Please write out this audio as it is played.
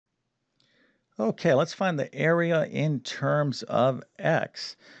Okay, let's find the area in terms of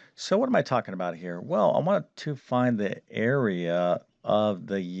x. So what am I talking about here? Well, I want to find the area of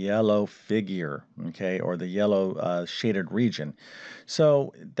the yellow figure, okay, or the yellow shaded region.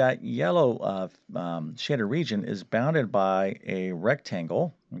 So that yellow shaded region is bounded by a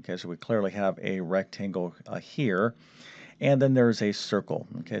rectangle. Okay, so we clearly have a rectangle here. And then there's a circle.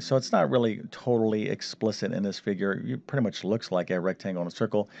 Okay, so it's not really totally explicit in this figure. It pretty much looks like a rectangle and a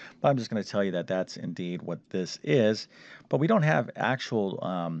circle, but I'm just going to tell you that that's indeed what this is. But we don't have actual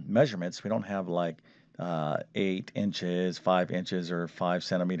measurements. We don't have like 8 inches, 5 inches, or 5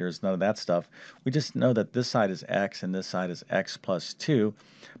 centimeters, none of that stuff. We just know that this side is x and this side is x plus 2.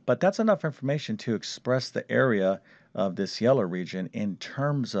 But that's enough information to express the area of this yellow region in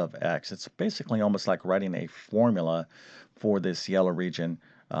terms of x. It's basically almost like writing a formula for this yellow region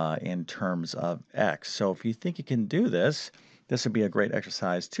in terms of x. So if you think you can do this, this would be a great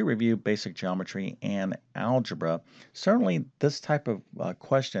exercise to review basic geometry and algebra. Certainly, this type of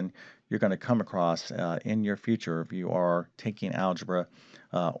question you're going to come across in your future if you are taking algebra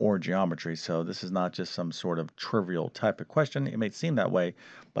or geometry. So this is not just some sort of trivial type of question. It may seem that way,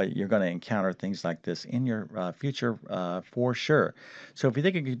 but you're going to encounter things like this in your future for sure. So if you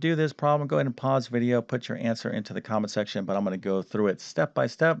think you could do this problem, go ahead and pause the video, put your answer into the comment section, but I'm going to go through it step by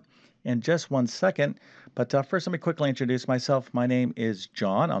step in just 1 second. But first, let me quickly introduce myself. My name is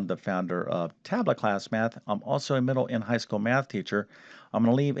John. I'm the founder of TabletClass Math. I'm also a middle and high school math teacher. I'm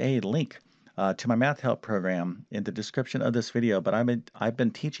going to leave a link to my math help program in the description of this video, but I've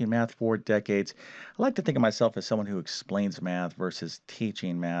been teaching math for decades. I like to think of myself as someone who explains math versus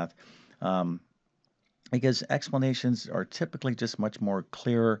teaching math. Um, because explanations are typically just much more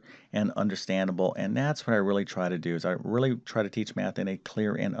clear and understandable, and that's what I really try to do is I really try to teach math in a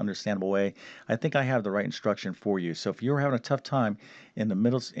clear and understandable way. I think I have the right instruction for you. So if you're having a tough time in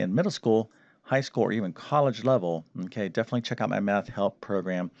middle school, high school, or even college level, okay, definitely check out my math help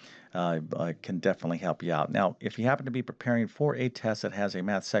program. I can definitely help you out. Now, if you happen to be preparing for a test that has a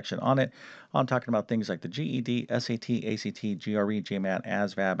math section on it, I'm talking about things like the GED, SAT, ACT, GRE, GMAT,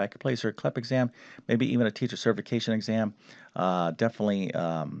 ASVAB, ACCUPLACER, CLEP exam, maybe even a teacher certification exam. Definitely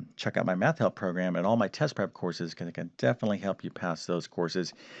check out my math help program and all my test prep courses because it can definitely help you pass those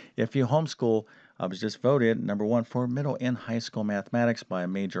courses. If you homeschool, I was just voted #1 for middle and high school mathematics by a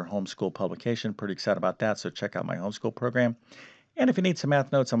major homeschool publication. Pretty excited about that, so check out my homeschool program. And if you need some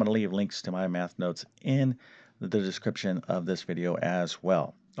math notes, I'm going to leave links to my math notes in the description of this video as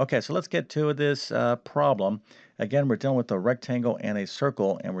well. Okay, so let's get to this problem. Again, we're dealing with a rectangle and a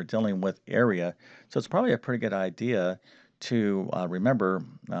circle, and we're dealing with area. So it's probably a pretty good idea to remember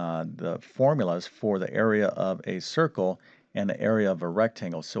the formulas for the area of a circle and the area of a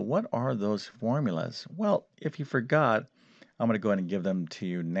rectangle. So what are those formulas? Well, if you forgot, I'm going to go ahead and give them to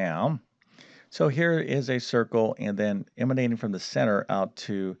you now. So here is a circle, and then emanating from the center out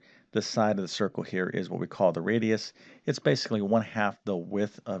to the side of the circle here is what we call the radius. It's basically 1/2 the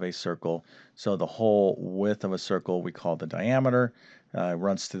width of a circle. So the whole width of a circle we call the diameter,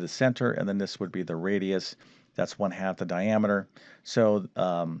 runs to the center, and then this would be the radius. That's 1/2 the diameter. So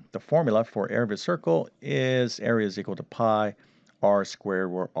the formula for area of a circle area is equal to pi r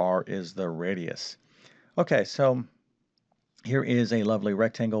squared, where r is the radius. Okay, so here is a lovely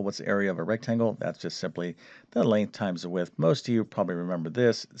rectangle. What's the area of a rectangle? That's just simply the length times the width. Most of you probably remember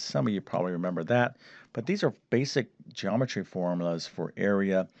this. Some of you probably remember that. But these are basic geometry formulas for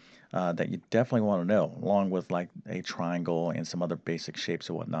area that you definitely want to know, along with like a triangle and some other basic shapes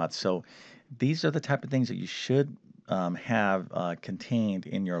and whatnot. So these are the type of things that you should have contained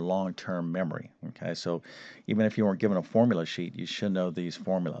in your long-term memory. Okay, so even if you weren't given a formula sheet, you should know these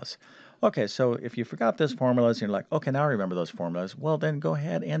formulas. Okay, so if you forgot those formulas and you're like, okay, now I remember those formulas, well, then go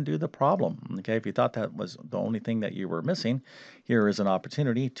ahead and do the problem. Okay, if you thought that was the only thing that you were missing, here is an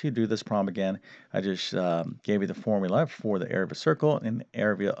opportunity to do this problem again. I just gave you the formula for the area of a circle and the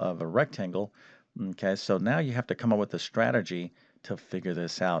area of a rectangle. Okay, so now you have to come up with a strategy to figure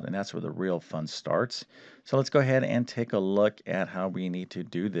this out, and that's where the real fun starts. So let's go ahead and take a look at how we need to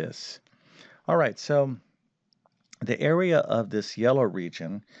do this. All right, so the area of this yellow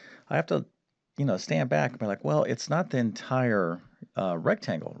region, I have to, stand back and be like, well, it's not the entire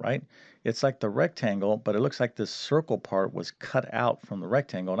rectangle, right? It's like the rectangle, but it looks like this circle part was cut out from the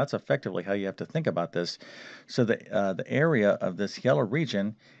rectangle, and that's effectively how you have to think about this. So the area of this yellow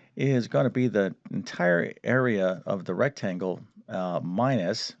region is going to be the entire area of the rectangle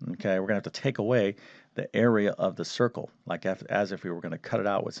minus, okay, we're going to have to take away the area of the circle, like as if we were going to cut it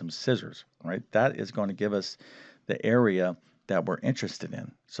out with some scissors, right? That is going to give us the area that we're interested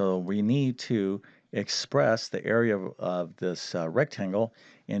in. So we need to express the area of this rectangle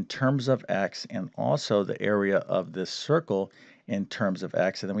in terms of x and also the area of this circle in terms of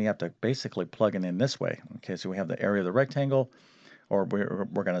x. And then we have to basically plug it in this way. Okay, so we have the area of the rectangle, or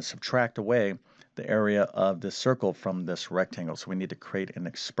we're going to subtract away the area of this circle from this rectangle. So we need to create an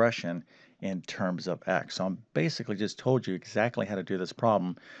expression in terms of x. So I'm basically just told you exactly how to do this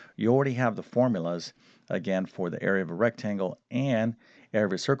problem. You already have the formulas, again, for the area of a rectangle and area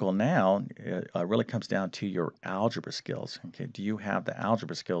of a circle. Now, it really comes down to your algebra skills. Okay, do you have the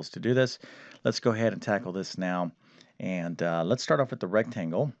algebra skills to do this? Let's go ahead and tackle this now. And let's start off with the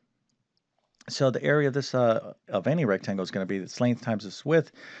rectangle. So the area of this of any rectangle is going to be its length times its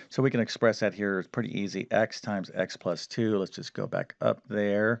width. So we can express that here. It's pretty easy. X times x plus 2. Let's just go back up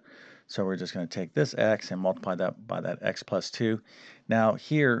there. So we're just going to take this x and multiply that by that x plus 2. Now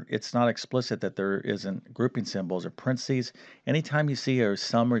here, it's not explicit that there isn't grouping symbols or parentheses. Anytime you see a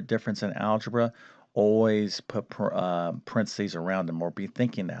sum or difference in algebra, always put parentheses around them or be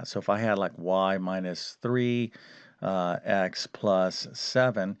thinking that. So if I had like y minus 3, x plus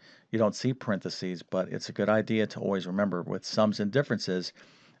 7, you don't see parentheses, but it's a good idea to always remember with sums and differences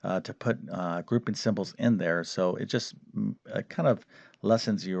to put grouping symbols in there. So it just kind of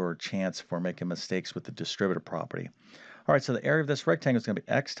lessens your chance for making mistakes with the distributive property. All right, so the area of this rectangle is going to be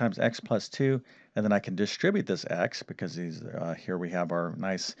x times x plus 2, and then I can distribute this x because here we have our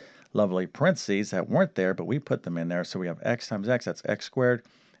nice, lovely parentheses that weren't there, but we put them in there. So we have x times x, that's x squared,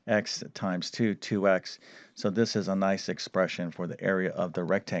 x times 2, 2x. So this is a nice expression for the area of the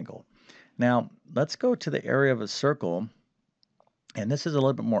rectangle. Now, let's go to the area of a circle, and this is a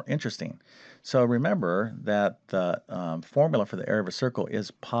little bit more interesting. So remember that the formula for the area of a circle is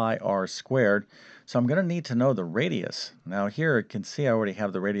pi r squared. So I'm going to need to know the radius. Now here you can see I already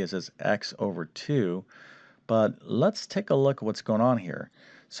have the radius as x over 2, but let's take a look at what's going on here.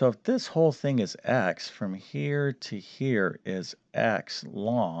 So if this whole thing is x, from here to here is x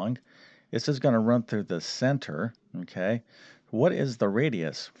long, this is going to run through the center, okay? What is the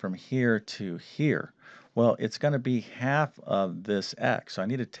radius from here to here? Well, it's going to be half of this x. So I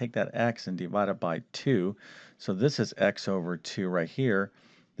need to take that x and divide it by 2. So this is x over 2 right here.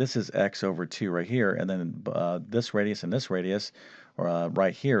 This is x over 2 right here. And then this radius and this radius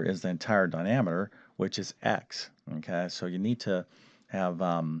right here is the entire diameter, which is x. Okay, so you need to have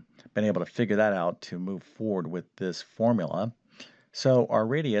been able to figure that out to move forward with this formula. So our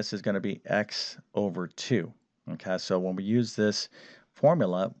radius is going to be x over 2. Okay, so when we use this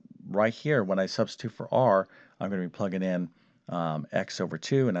formula right here, when I substitute for r, I'm going to be plugging in x over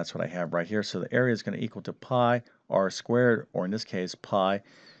 2, and that's what I have right here. So the area is going to equal to pi r squared, or in this case, pi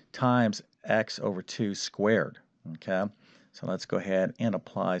times x over 2 squared. Okay, so let's go ahead and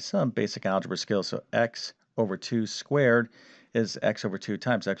apply some basic algebra skills. So x over 2 squared is x over 2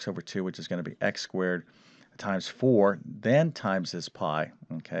 times x over 2, which is going to be x squared times 4, then times this pi.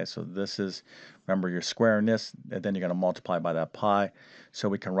 Okay, so this is, remember, you're squaring this, and then you're going to multiply by that pi. So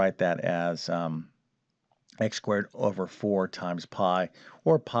we can write that as x squared over 4 times pi,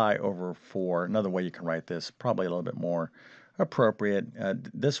 or pi over 4. Another way you can write this, probably a little bit more appropriate.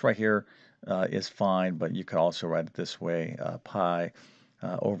 This right here is fine, but you could also write it this way, pi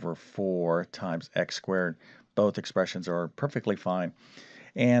over 4 times x squared. Both expressions are perfectly fine.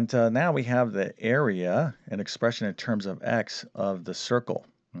 And now we have the area, an expression in terms of x of the circle,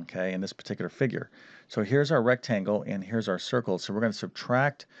 okay, in this particular figure. So here's our rectangle and here's our circle. So we're going to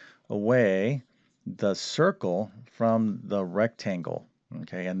subtract away the circle from the rectangle,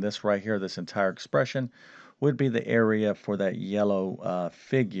 okay, and this right here, this entire expression, would be the area for that yellow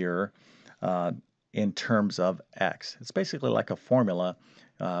figure in terms of x. It's basically like a formula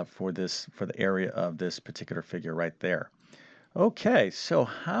for the area of this particular figure right there. Okay, so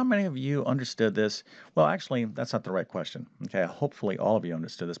how many of you understood this? Well, actually, that's not the right question. Okay, hopefully all of you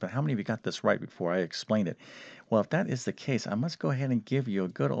understood this, but how many of you got this right before I explained it? Well, if that is the case, I must go ahead and give you a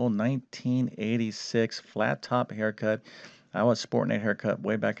good old 1986 flat top haircut. I was sporting that haircut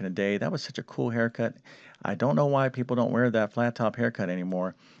way back in the day. That was such a cool haircut. I don't know why people don't wear that flat top haircut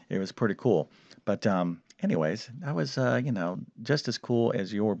anymore. It was pretty cool. But anyways, that was, just as cool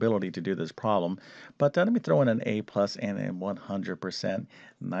as your ability to do this problem. But let me throw in an A plus and a 100%.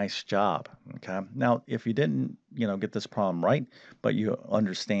 Nice job. Okay. Now, if you didn't, get this problem right, but you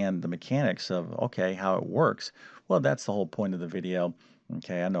understand the mechanics of, okay, how it works, well, that's the whole point of the video.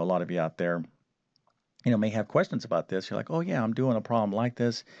 Okay. I know a lot of you out there may have questions about this. You're like, oh yeah, I'm doing a problem like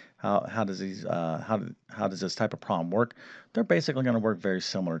this. How does this type of problem work? They're basically going to work very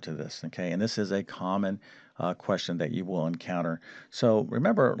similar to this, okay? And this is a common question that you will encounter. So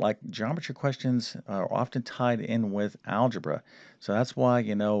remember, like geometry questions are often tied in with algebra. So that's why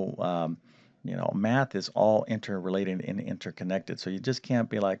math is all interrelated and interconnected. So you just can't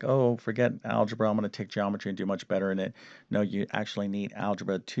be like, oh, forget algebra. I'm going to take geometry and do much better in it. No, you actually need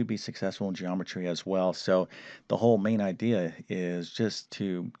algebra to be successful in geometry as well. So the whole main idea is just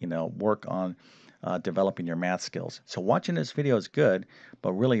to, work on developing your math skills. So watching this video is good,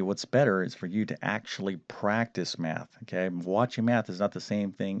 but really what's better is for you to actually practice math. Okay, watching math is not the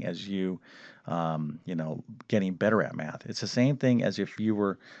same thing as getting better at math. It's the same thing as if you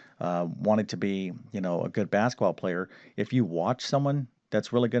were wanting to be, a good basketball player. If you watch someone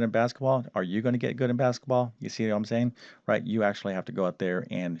that's really good in basketball, are you going to get good in basketball? You see what I'm saying? Right? You actually have to go out there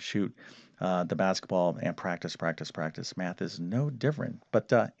and shoot the basketball and practice, practice, practice. Math is no different.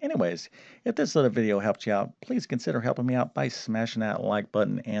 But anyways, if this little video helped you out, please consider helping me out by smashing that like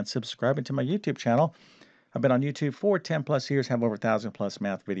button and subscribing to my YouTube channel. I've been on YouTube for 10 plus years, have over 1,000 plus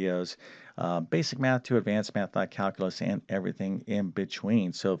math videos, basic math to advanced math like calculus and everything in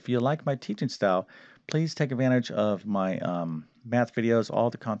between. So if you like my teaching style, please take advantage of my math videos, all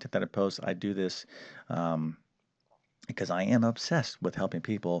the content that I post. I do this um, because I am obsessed with helping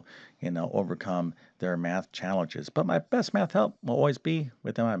people, overcome their math challenges. But my best math help will always be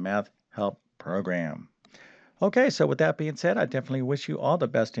within my math help program. Okay, so with that being said, I definitely wish you all the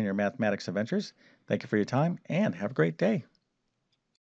best in your mathematics adventures. Thank you for your time and have a great day.